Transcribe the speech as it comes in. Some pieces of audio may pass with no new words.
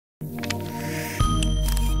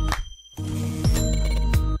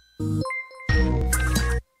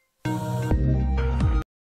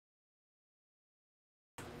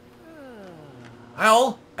Hi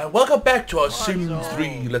all, and welcome back to our Sim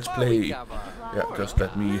 3 Let's Play. Yeah, just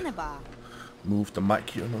let me move the mic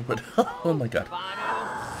here a little bit. Oh my god.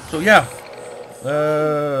 So yeah.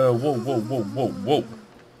 Whoa.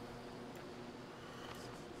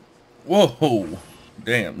 Whoa.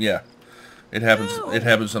 Damn, yeah. It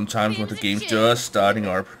happens sometimes when the game's just starting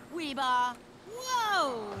up.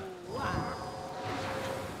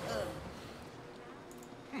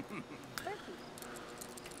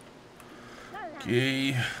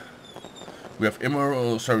 Okay. We have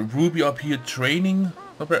Ruby up here training,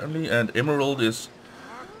 apparently, and Emerald is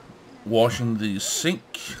washing the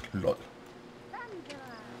sink. Lol.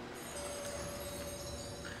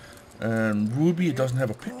 And Ruby doesn't have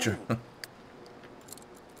a picture.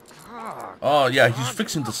 Oh yeah, he's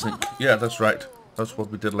fixing the sink. Yeah, that's right. That's what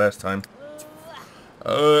we did last time.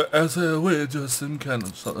 As a way, just some kind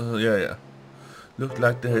of yeah. Look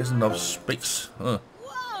like there isn't enough space.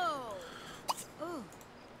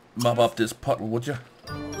 Mop up this puddle, would you?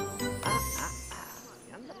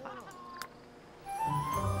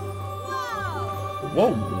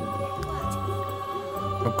 Whoa!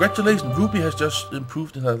 Congratulations, Ruby has just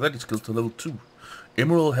improved in her athletic skills to level 2.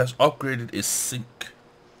 Emerald has upgraded his sink.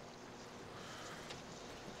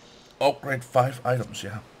 Upgrade 5 items,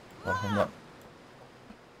 yeah. Well, I'm not.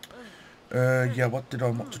 Yeah, what did I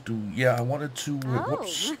want to do? Yeah, I wanted to,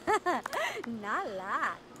 whoops.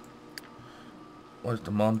 What is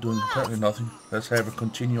the mom doing? Apparently nothing. Let's have her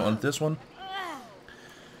continue on this one.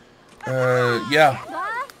 Yeah.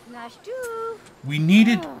 We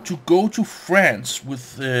needed to go to France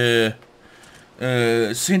with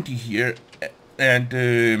Cindy here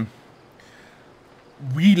and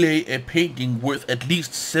relay a painting worth at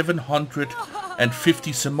least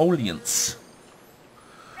 750 simoleons.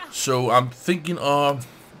 So I'm thinking of...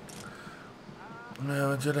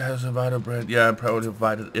 No, Jetta has invited Brad. Yeah, I probably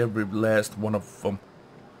invited every last one of them.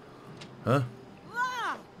 Huh?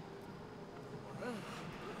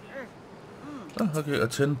 Oh, okay,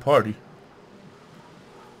 attend party.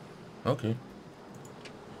 Okay.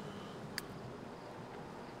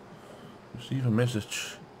 Receive a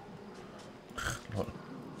message.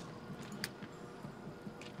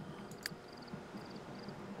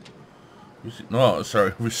 No,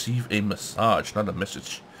 sorry. Receive a massage, not a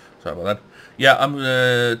message. Sorry about that. Yeah, I'm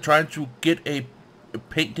trying to get a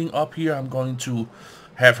painting up here. I'm going to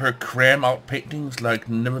have her cram out paintings like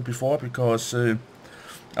never before because I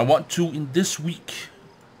want to, in this week,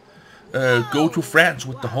 go to France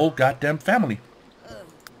with the whole goddamn family.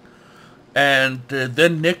 And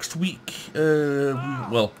then next week,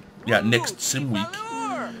 well, yeah, next sim week,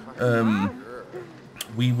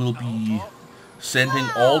 we will be sending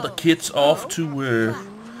all the kids off to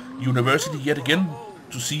university yet again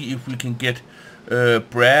to see if we can get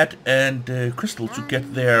Brad and Crystal to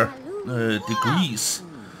get their degrees,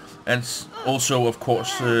 and also, of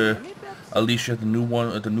course, Alicia, the new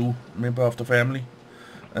member of the family,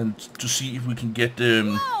 and to see if we can get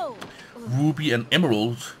Ruby and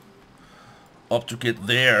Emerald up to get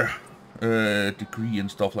their degree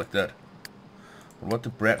and stuff like that. But what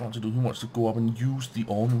does Brad want to do? He wants to go up and use the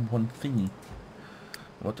all-in-one thing.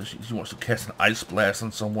 What does she wants to cast an ice blast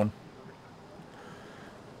on someone.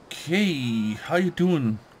 Okay, how you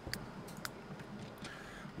doing?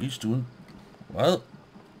 He's doing well.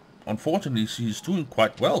 Unfortunately, she's doing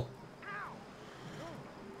quite well.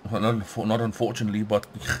 Well, not unfortunately, but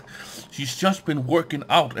she's just been working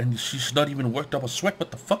out and she's not even worked up a sweat.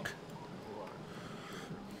 What the fuck?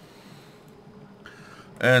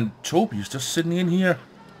 And Toby's just sitting in here,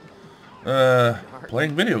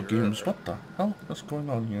 playing video games. What the hell? What's going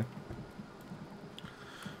on here?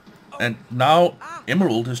 And now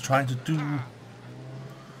Emerald is trying to do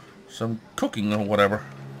some cooking or whatever.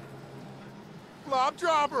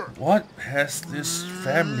 What has this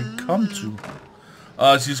family come to?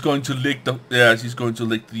 She's going to lick the. Yeah, she's going to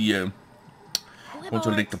lick the. Going to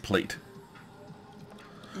lick the plate.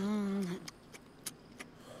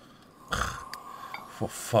 For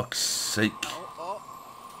fuck's sake.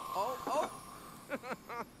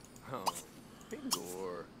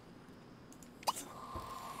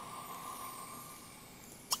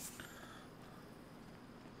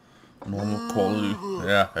 Normal quality.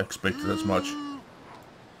 Yeah, I expected as much.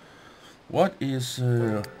 What is...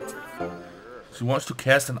 She wants to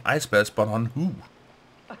cast an ice blast, but on who?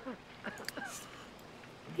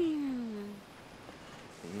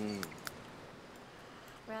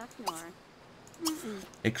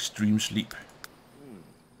 Extreme sleep.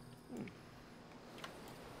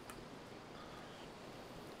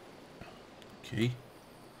 Okay.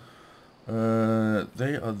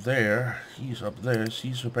 They are there. He's up there.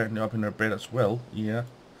 She's apparently up in her bed as well. Yeah.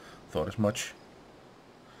 Thought as much.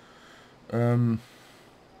 Of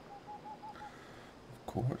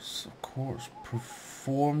course.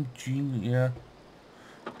 Perform gene, yeah.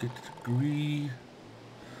 Get a degree.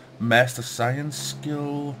 Master science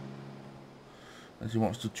skill. As he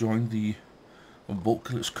wants to join the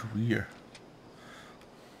vocalist career.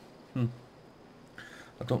 I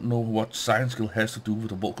don't know what science skill has to do with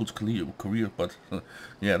the vocalist career, but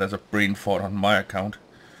yeah, that's a brain fart on my account.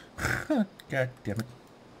 God damn it.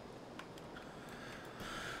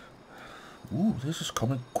 Ooh, this is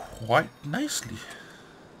coming quite nicely.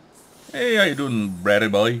 Hey, how you doing, Brady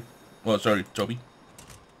boy? Oh, sorry, Toby.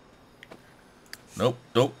 Nope,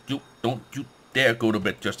 don't you dare go to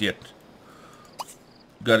bed just yet.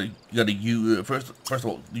 You gotta use first of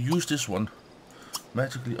all use this one.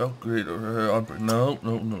 Magically upgrade no,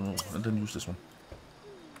 and then use this one.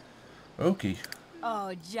 Okay.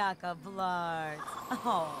 Oh, Jacka Blart.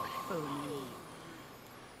 Oh, Foodie.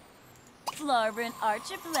 Flarbin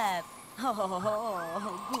Archiblep.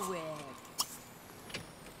 Oh, Gwig.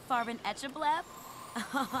 Farbin Etchablep.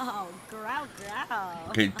 Oh, growl, growl.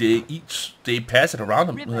 Okay, they pass it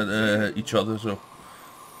around each other, so.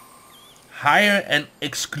 Hire an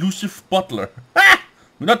exclusive butler. Ah!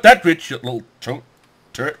 We're not that rich, you little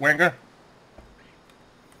turret wanker.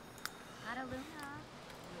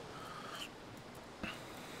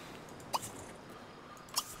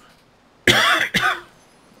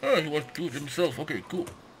 Oh, he wants to do it himself. Okay, cool.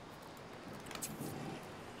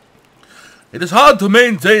 It is hard to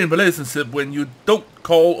maintain a relationship when you don't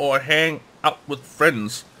call or hang out with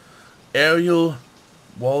friends. Aerial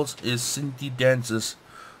waltz is Cindy dances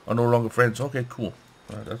are no longer friends. Okay, cool.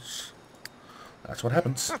 That's what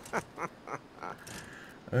happens.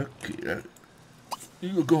 Okay,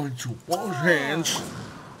 you're going to wash hands,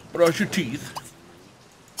 brush your teeth,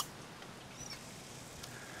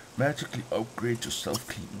 magically upgrade to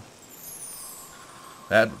self-cleaning.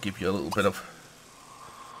 That will give you a little bit of.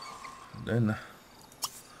 Then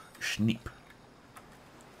Schneep.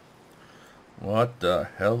 What the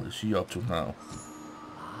hell is she up to now?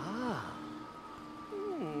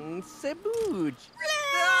 Sebuj.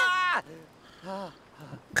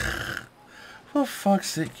 For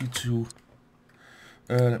fuck's sake, you two.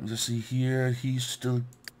 Let me just see here. He's still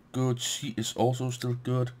good. She is also still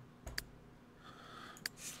good.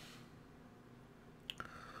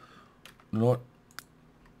 You know what?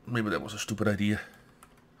 Maybe that was a stupid idea.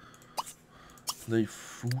 Play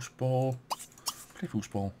foosball. Play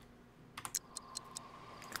foosball.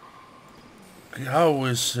 Okay, how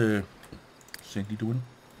is Cindy doing?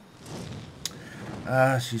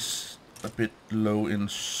 She's a bit low in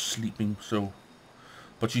sleeping, so.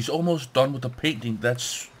 But she's almost done with the painting.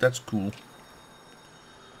 That's cool.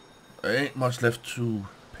 There ain't much left to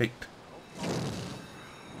paint.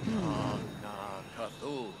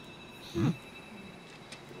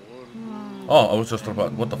 Oh, I was just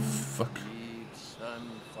about what the fuck.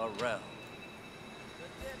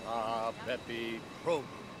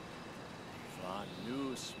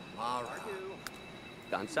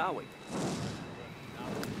 Gansawi.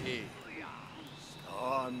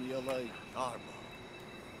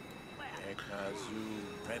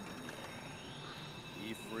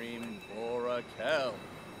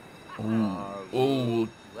 Oh,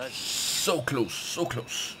 so close, so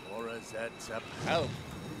close.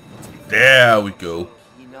 There we go.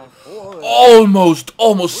 Almost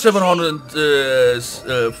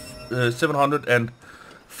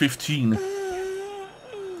 715.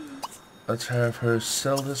 Let's have her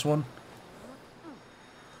sell this one.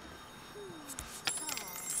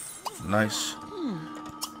 Nice.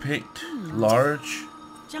 Picked large.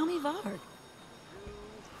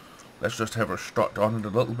 Let's just have her start on it a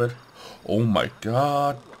little bit. Oh my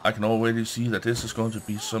god. I can already see that this is going to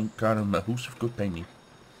be some kind of massive good painting.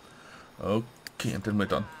 Okay, and then we're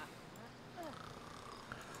done.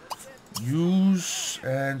 Use,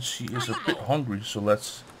 and she is a bit hungry, so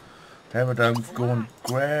let's have her down. Go and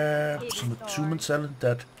grab some attunement salad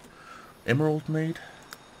that Emerald made.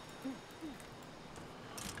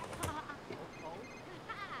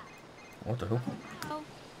 What the hell?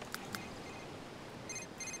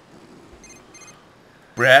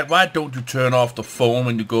 Brad, why don't you turn off the phone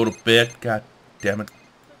when you go to bed? God damn it.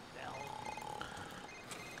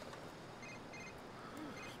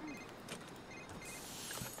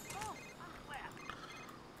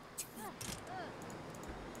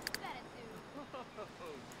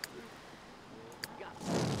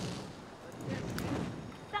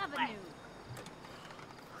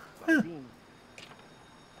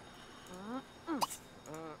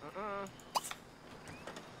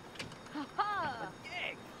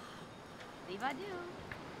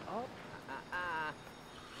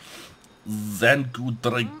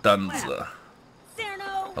 Zangudrigdanza.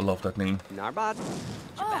 Cerno. I love that name. Narbot.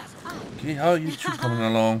 Okay, how are you two coming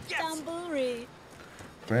along? Dumblery.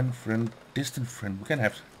 Friend, distant friend. We can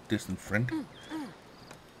have distant friend.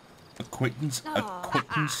 Acquaintance.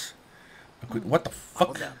 What the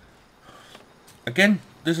fuck? Again,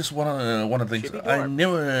 this is one of the things I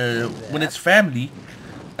never. When it's family,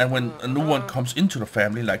 and when a new one comes into the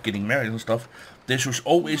family, like getting married and stuff, they should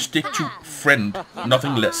always stick to friend,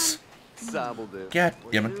 nothing less. God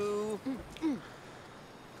damn it!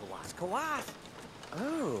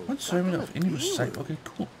 Oh. One serving of any recipe. Okay,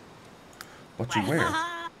 cool. What you wear?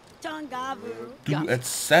 Tongavu. Do at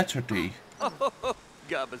Saturday.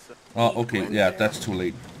 Oh, okay, yeah, that's too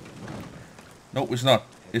late. No, it's not.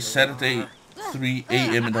 It's Saturday, 3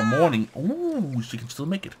 a.m. in the morning. Ooh, she can still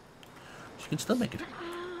make it. She can still make it.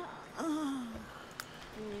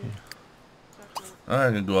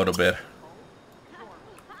 I can go out of bed.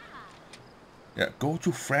 Yeah, go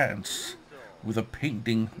to France with a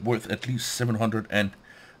painting worth at least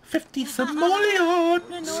 750 simoleons.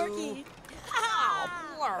 Menorki.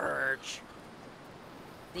 Lurch.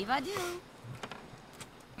 Leave-I-do.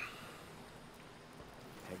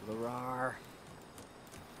 Peglarar.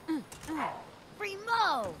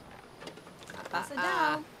 Primo.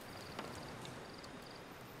 Pasado.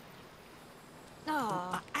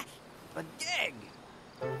 Oh. A dig.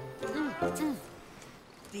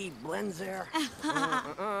 Steve Blenzer.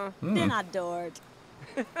 Then adored.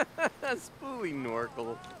 Spooey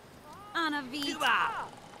Norkel. Anna V.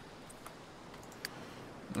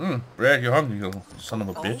 Brad, you're hungry, you son of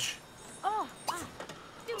a bitch. Oh.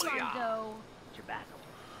 Duando.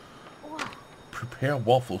 Prepare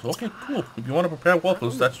waffles. Okay, cool. If you want to prepare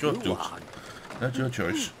waffles, that's your choice. That's your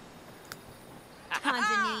choice.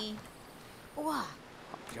 Conjani.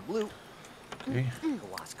 Blue. Okay.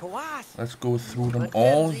 Kawas. Let's go through them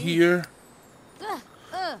all here.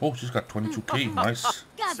 Oh, she's got 22k. Nice.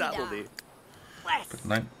 Sabledy. Got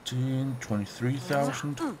 19,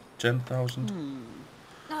 23,000, 10,000,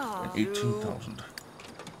 and 18,000.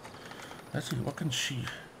 Let's see, what can she...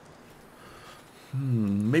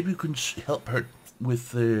 maybe you can help her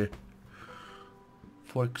with,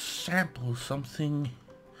 for example, something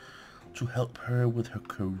to help her with her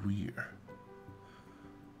career.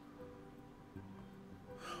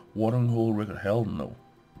 Watering hole record? Hell no.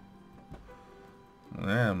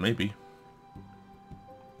 Yeah, maybe.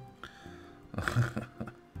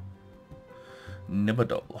 Never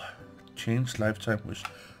dull. Change lifetime wish.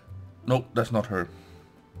 Nope, that's not her.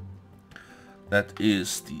 That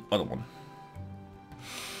is the other one.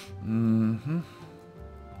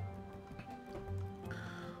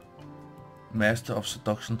 Master of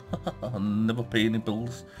seduction. Never pay any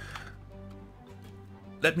bills.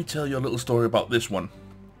 Let me tell you a little story about this one.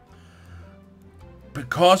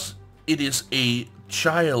 Because it is a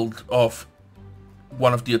child of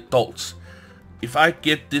one of the adults. If I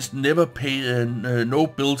get this never pay no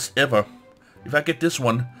bills ever, if I get this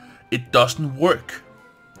one, it doesn't work.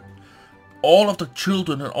 All of the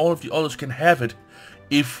children and all of the others can have it.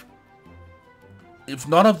 If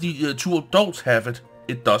none of the two adults have it,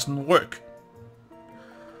 it doesn't work.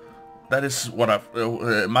 That is what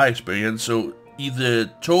I've my experience. So either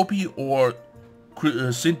Toby or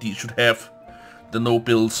Cindy should have the no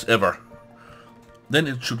bills ever. Then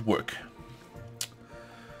it should work.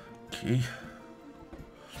 Okay.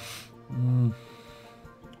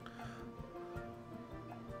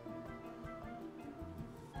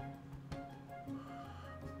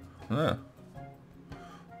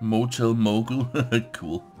 Motel mogul.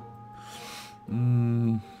 Cool.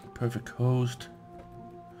 Perfect host.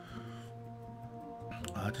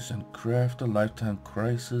 Artisan crafter. Lifetime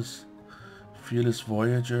crisis. Fearless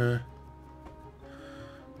voyager.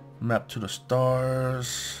 Map to the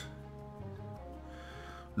stars.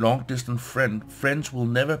 Long distance friend. Friends will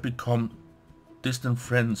never become distant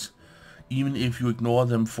friends, even if you ignore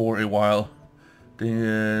them for a while. They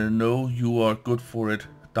know you are good for it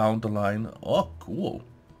down the line. Oh, cool.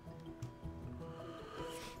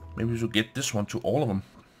 Maybe we should get this one to all of them.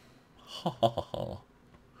 Ha ha ha ha.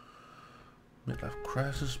 Midlife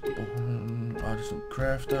crisis. Artisan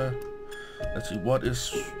crafter. Let's see, what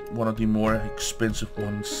is one of the more expensive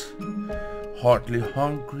ones? Hardly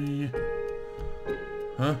hungry.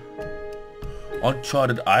 Huh?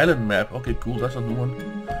 Uncharted Island map. Okay, cool. That's a new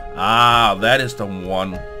one. Ah, that is the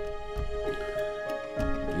one.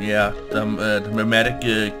 Yeah, the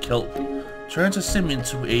mermaidic kelp turns a sim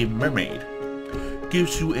into a mermaid.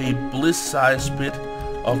 Gives you a bliss-sized bit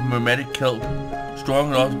of mermaidic kelp, strong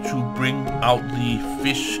enough to bring out the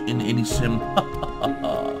fish in any sim.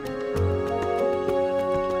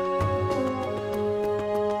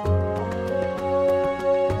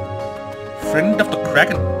 friend of the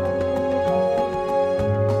Kraken.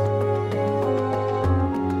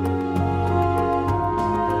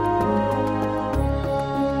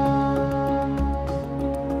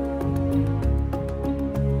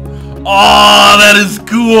 Oh, that is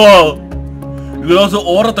cool! You can also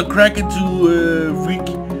order the Kraken to wreak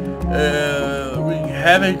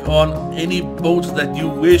havoc on any boats that you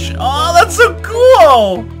wish. Oh, that's so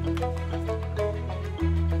cool!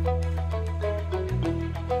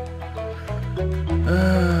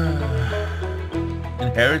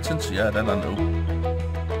 Inheritance? Yeah, that I know.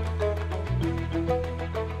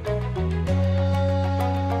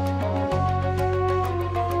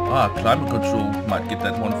 Ah, climate control. Might get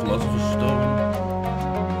that one. Philosopher's Stone.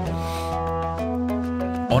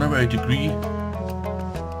 Honorary degree.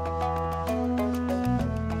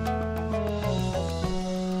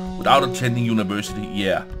 Without attending university,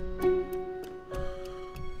 yeah.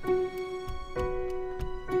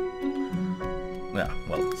 Yeah,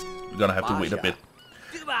 well, we're gonna have to wait a bit.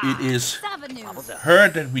 It is her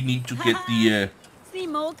that we need to get the...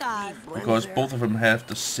 because both of them have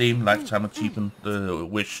the same lifetime achievement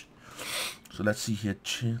wish. So let's see here.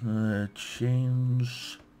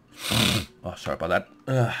 Change... Oh, sorry about that.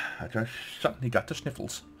 I just suddenly got the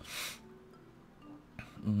sniffles.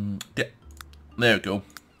 There we go.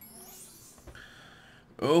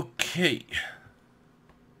 Okay.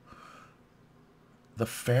 The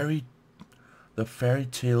fairy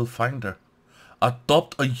tale finder.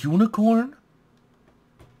 Adopt a unicorn?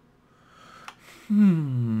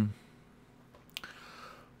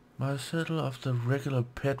 Why settle of the regular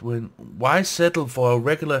pet when... Why settle for a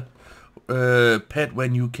regular pet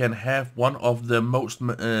when you can have one of the most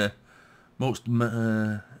magic,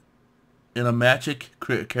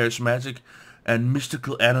 charismatic, and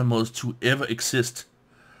mystical animals to ever exist?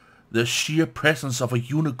 The sheer presence of a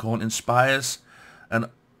unicorn inspires an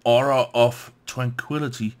aura of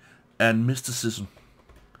tranquility and mysticism.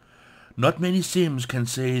 Not many Sims can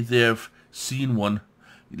say they've seen one,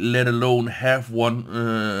 let alone have one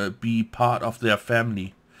be part of their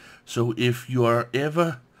family. So if you are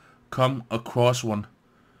ever come across one,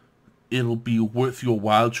 it'll be worth your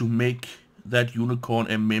while to make that unicorn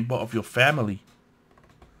a member of your family.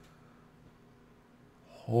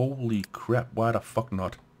 Holy crap, why the fuck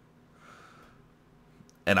not?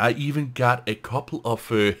 And I even got a couple of...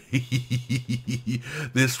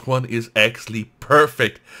 this one is actually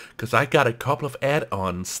perfect, because I got a couple of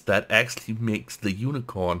add-ons that actually makes the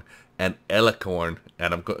unicorn an alicorn.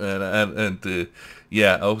 And I'm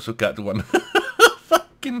yeah, I also got the one.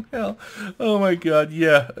 Fucking hell. Oh my god,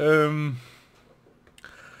 yeah.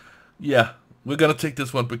 Yeah, we're gonna take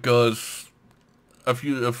this one because a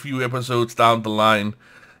few episodes down the line,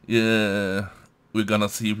 yeah, we're gonna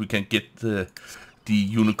see if we can get the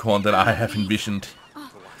unicorn that I have envisioned.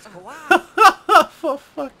 For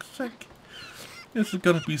fuck's sake. This is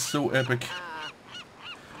gonna be so epic.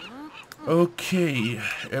 Okay,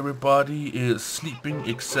 everybody is sleeping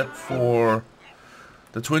except for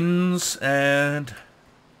the twins and...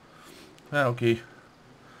 okay.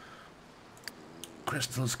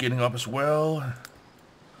 Crystal's getting up as well.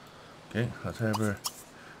 Okay, let's have her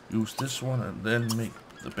use this one and then make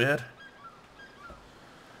the bed.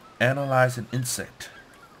 Analyze an insect.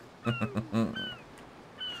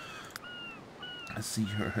 Let's see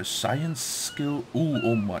her science skill. Ooh,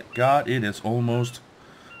 oh my god, it is almost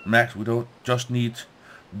max. We don't just need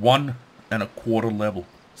 1.25 level.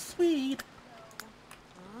 Sweet.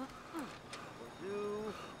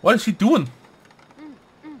 What is he doing?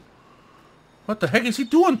 What the heck is he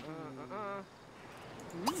doing?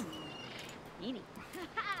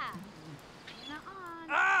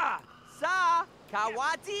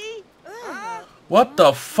 Kawati? What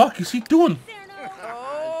the fuck is he doing?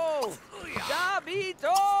 Oh!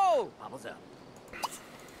 Dabito!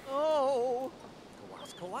 Oh!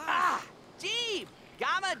 Kawas. Jeep!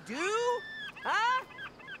 Gamma do? Huh?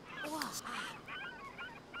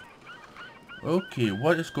 Okay,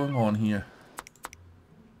 what is going on here?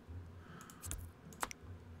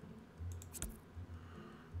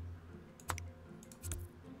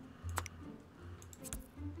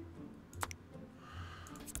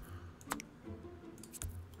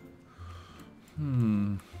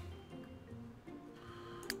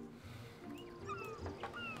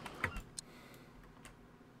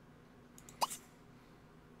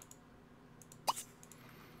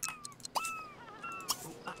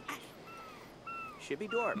 Shibby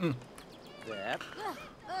door. Zep.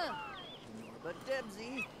 But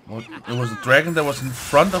Debsy. What? It was a dragon that was in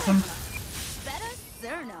front of him? Better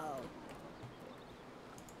Cerno.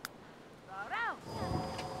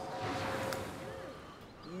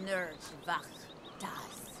 Nerd wach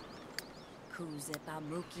das.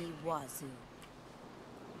 wazoo.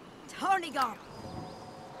 Tornigom.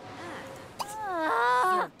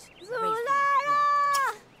 Zulara!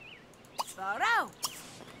 Sparrow!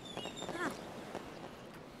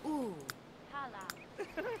 Ooh.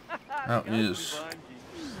 How is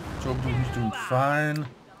Toby? He's doing fine.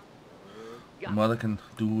 Mother can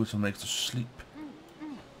do with some extra sleep.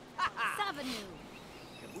 Savanu.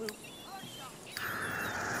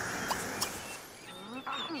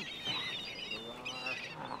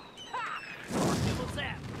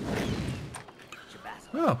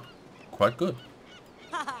 Oh, quite good.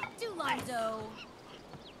 Dulando.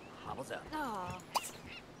 Hobbles up. Aw.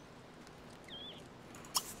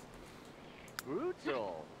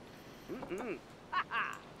 Brutal.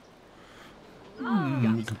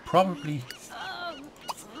 We could probably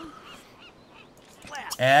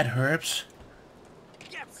add herbs.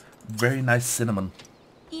 Very nice cinnamon.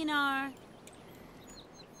 Inar.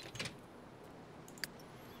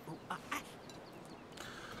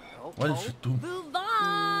 What is it doing?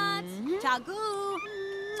 Buvat. Tagu.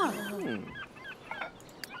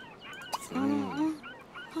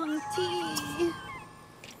 Tea.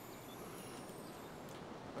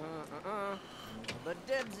 But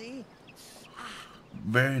Debsy.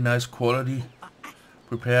 Very nice quality.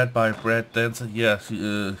 Prepared by Brad Dancer. Yes,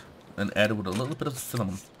 and added with a little bit of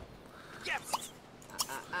cinnamon.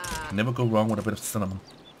 Never go wrong with a bit of cinnamon.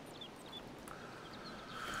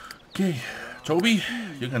 Okay, Toby,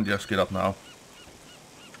 you can just get up now.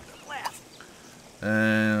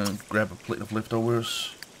 And grab a plate of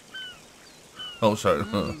leftovers. Oh, sorry.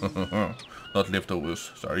 Not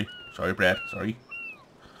leftovers. Sorry. Sorry, Brad. Sorry.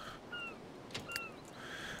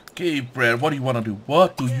 Okay, Brad, what do you want to do?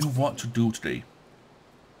 What do you want to do today?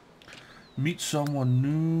 Meet someone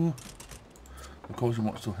new. Of course he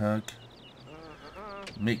wants to hug.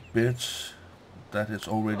 Make beds. That has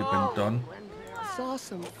already been done. Saw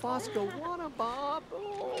some Fosco wanna bob.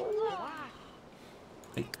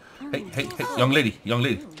 Hey, young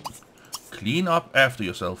lady. Clean up after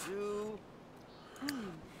yourself.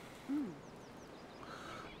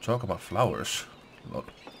 Talk about flowers. Look.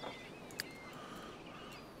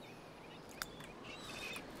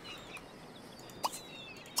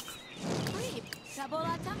 Creep.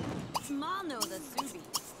 Sabolata. Mano the Subi.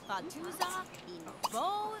 Fatuza. In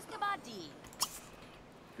Bose Kabadi.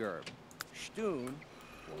 Gerb. Stun.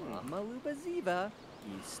 Maluba Ziva.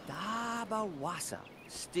 Istabawasa.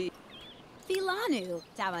 Steve. Filanu.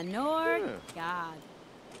 Tavanor. God.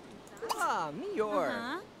 Ah,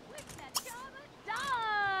 Mior.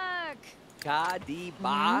 Dark.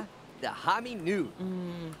 Kadiba. The Hami Nu.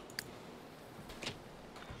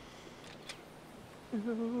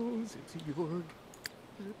 Oh, Zipsy Yorg.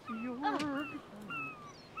 Zipsy Yorg.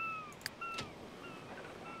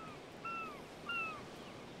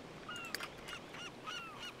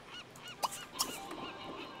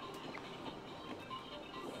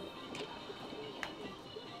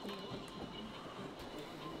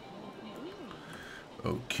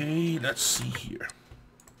 Okay, let's see here.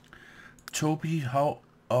 Toby, how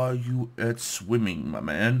are you at swimming, my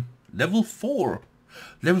man? Level 4.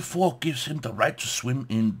 Level 4 gives him the right to swim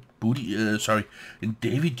in in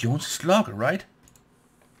Davy Jones's locker, right?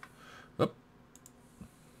 Oh,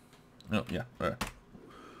 yeah, alright.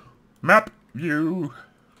 Map you.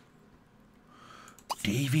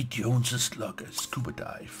 Davy Jones's locker, scuba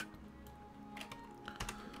dive.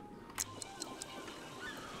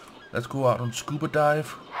 Let's go out on scuba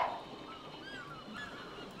dive.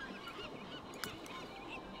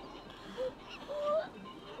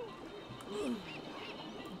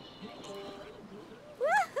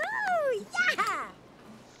 Woohoo! Yeah!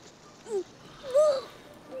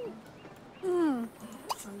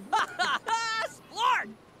 Splart!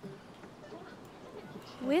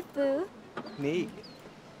 With Boo. Neat.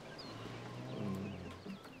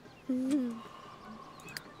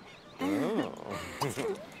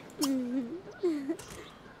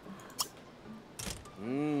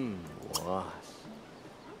 Was.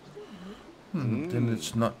 Then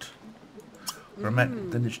it's not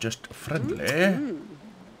romantic, then it's just friendly.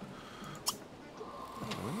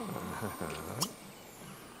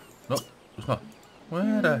 No, it's not.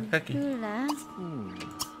 Where the heck is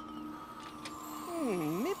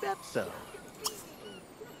Me Bepso.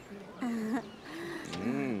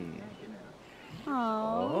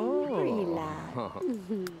 Oh, Brila.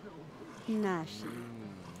 Nashi.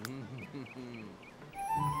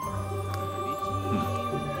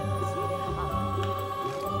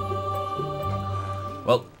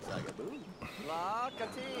 Well,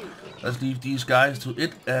 let's leave these guys to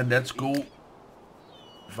it and let's go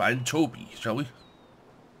find Toby, shall we?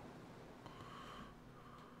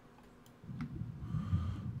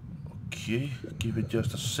 Okay, give it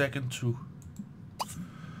just a second to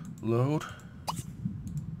load.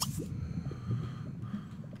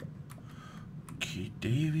 Okay,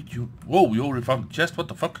 David, you... Whoa, we already found the chest, what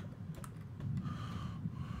the fuck?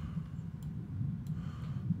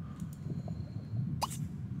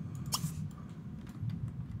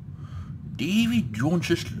 David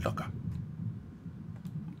Jones's locker.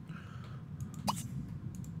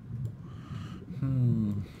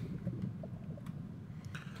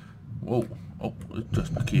 Whoa, oh, it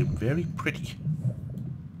just became very pretty.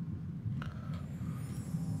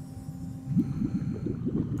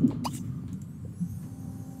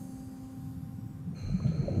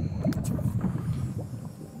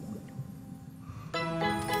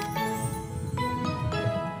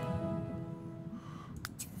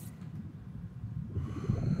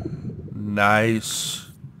 Nice.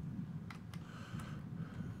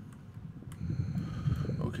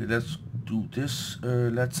 Okay, let's do this.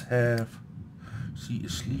 Let's have... She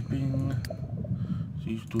is sleeping.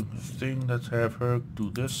 She's doing her thing. Let's have her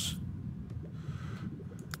do this.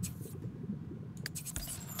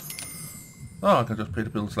 Oh, I can just pay the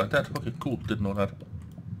bills like that. Okay, cool. Didn't know that.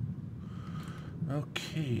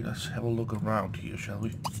 Okay, let's have a look around here, shall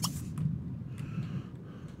we?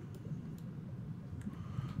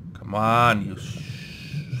 Come on, you...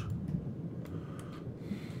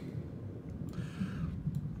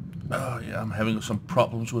 Oh yeah, I'm having some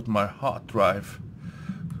problems with my hard drive.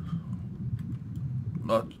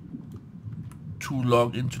 Not too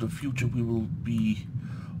long into the future, we will be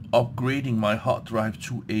upgrading my hard drive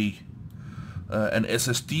to an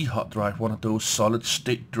SSD hard drive, one of those solid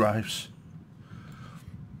state drives.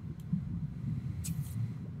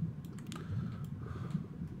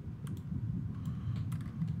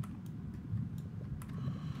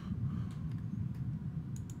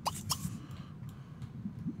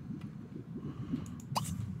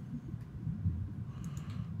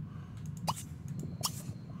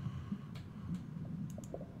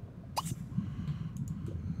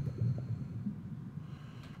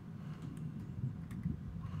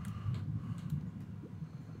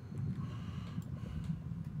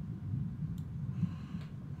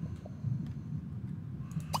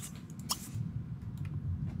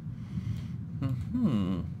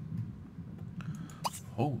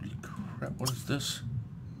 Holy crap, what is this?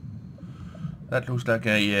 That looks like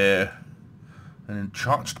an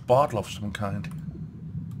enchanted bottle of some kind.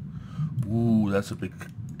 Ooh, that's a big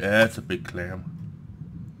clam.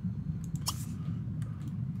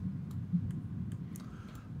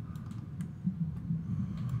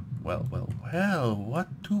 Well, well, well,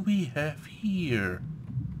 what do we have here?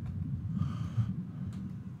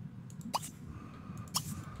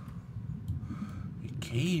 A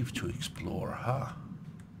cave to explore, huh?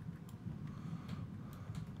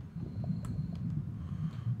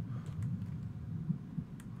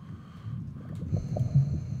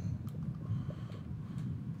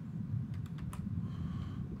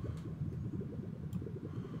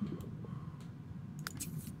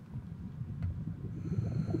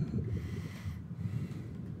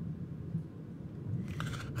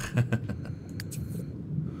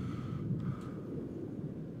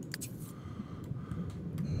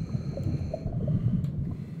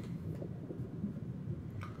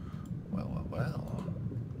 Well.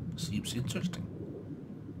 Seems interesting.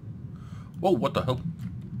 Whoa, what the hell?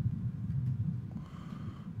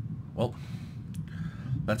 Well,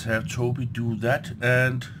 let's have Toby do that,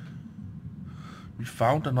 and we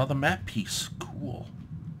found another map piece. Cool.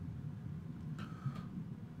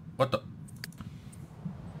 What the?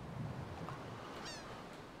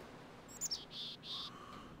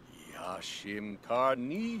 Yashim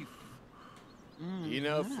Karnif.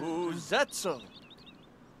 Inafu Zetzel.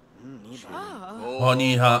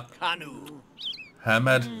 Honiha Kanu.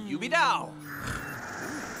 Hamad. Yubidow.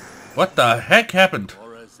 What the heck happened?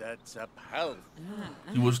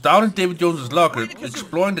 He was down in David Jones's locker,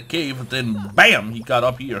 exploring the cave, and then BAM! He got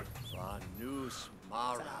up here.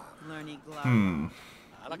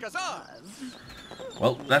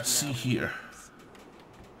 Well, let's see here.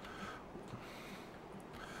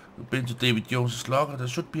 We've been to David Jones's locker. There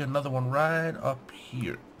should be another one right up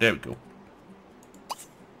here. There we go.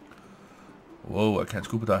 Whoa, I can't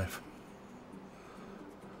scuba dive.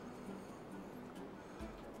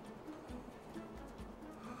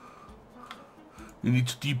 You need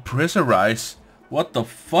to depressurize. What the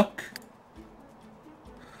fuck?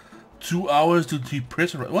 2 hours to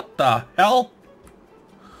depressurize. What the hell?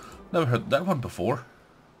 Never heard that one before.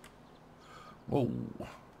 Whoa.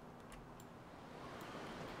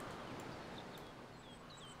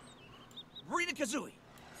 Rita Kazooie.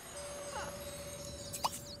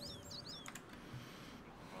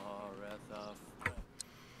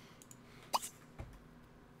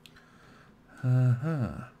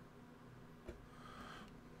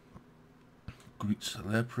 Greek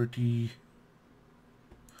celebrity.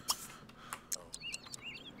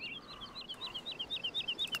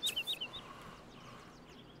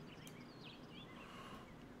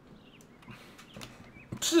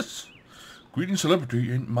 Greeting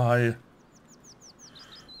celebrity ain't my...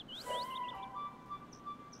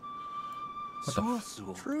 What the f...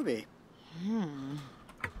 Truby.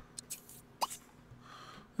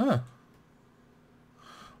 Huh.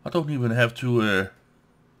 I don't even have to...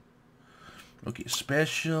 Okay,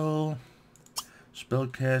 special...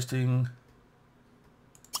 Spellcasting...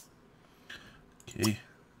 Okay.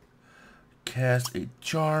 Cast a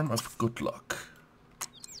charm of good luck.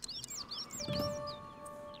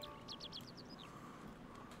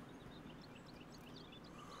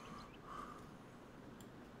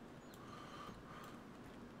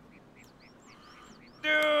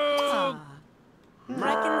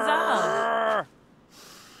 Reckons up.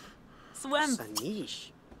 Swim.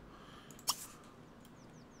 Sanish.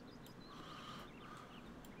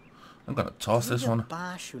 I'm gonna toss this one.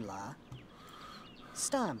 Bashula.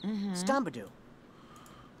 Stambadu.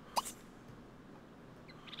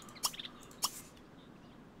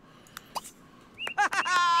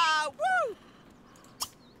 Woo!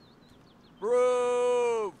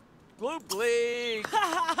 Bro! Blue bleak!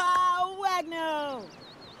 Wagno.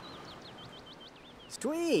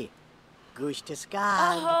 Stwee. Gush to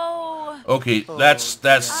sky. Oh. Okay, that's...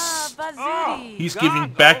 Bazooty. He's giving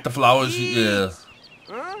back the flowers. Yeah.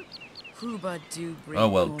 Huh? Huba do break. Oh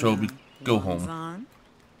well, Toby, go home.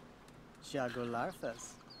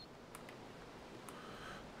 Jagolarthus.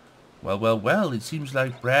 Well, it seems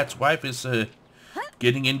like Brad's wife is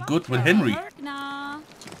getting in good with Henry. Nah.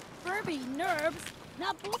 Furby nerves.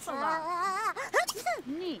 Na bufala.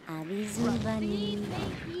 Ni. Avizubani.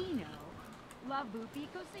 Filipino. La bupi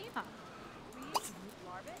cosima.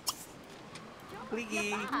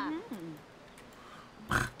 Bleaky.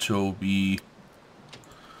 Toby,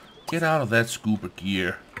 get out of that scuba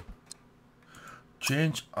gear.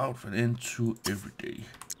 Change outfit into everyday.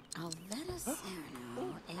 Alveda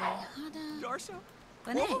Serno. A Hada. Darso?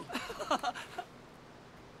 Bane.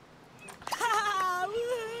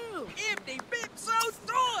 Empty bip so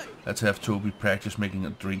toy! Let's have Toby practice making a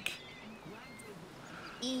drink.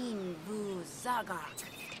 Invu Zagak.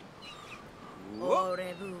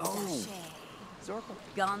 Orebu Dashe. Zorko.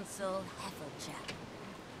 Gonsel Heffelchap.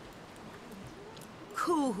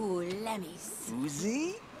 Kuhu Lemis.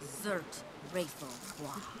 Uzi? Zert Rafel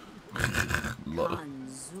Hua. Lol.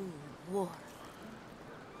 Kanzu War.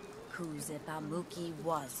 Kuzepamuki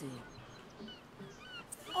Wazu.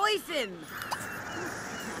 Oifim.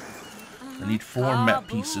 I need 4 map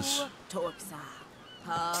pieces. Torxa.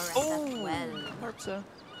 Oh! Harpsa.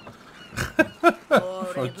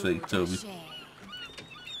 Fuck's sake, Toby.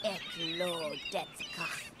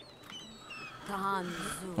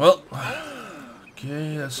 Well,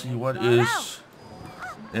 okay, let's see, what is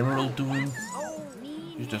Emerald doing?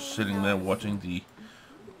 He's just sitting there watching the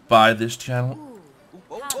Buy This channel.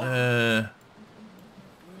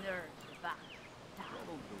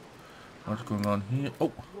 What's going on here?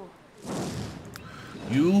 Oh!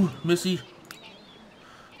 You, Missy?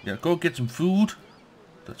 Yeah, go get some food.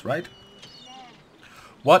 That's right.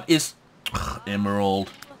 What is... Emerald.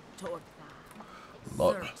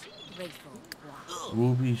 Lord.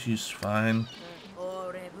 Ruby, she's fine.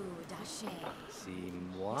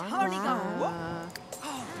 Simwa.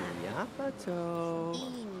 Yapato.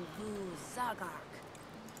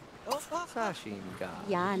 Sashimga.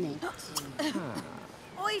 Yanet.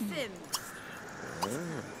 Oifim.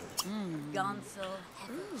 Gonsel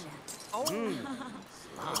Heffelchat.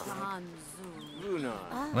 Luna.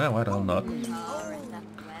 Well, why don't not?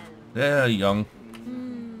 They're young.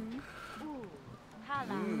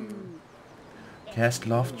 Cast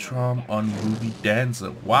Love Charm on Ruby Dancer.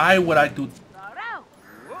 Why would I do...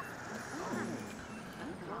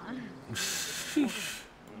 Sheesh.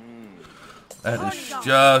 That is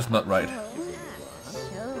just not right.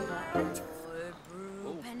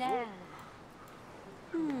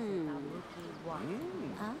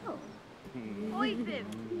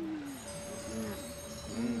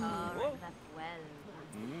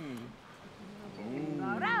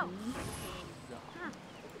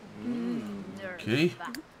 Okay.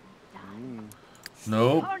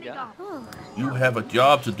 No. You have a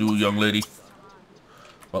job to do, young lady.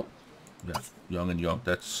 Well, yeah, young and young.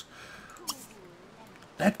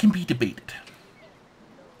 That can be debated.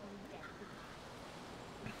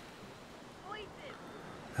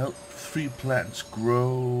 Help 3 plants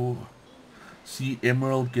grow. See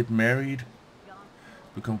Emerald get married.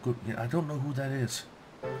 Become good. Yeah, I don't know who that is.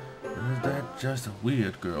 Is that just a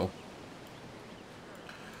weird girl?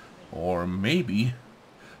 Or maybe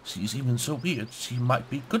she's even so weird she might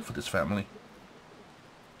be good for this family.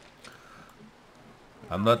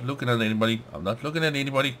 I'm not looking at anybody. I'm not looking at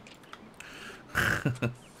anybody.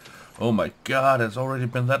 Oh my god, it's already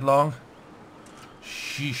been that long.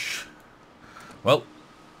 Sheesh. Well,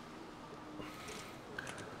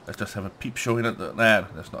 let's just have a peep show in it. Nah,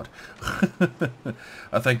 that's not.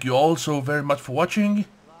 I thank you all so very much for watching.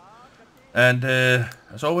 And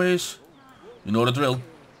as always, you know the drill.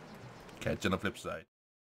 Catch you on the flip side.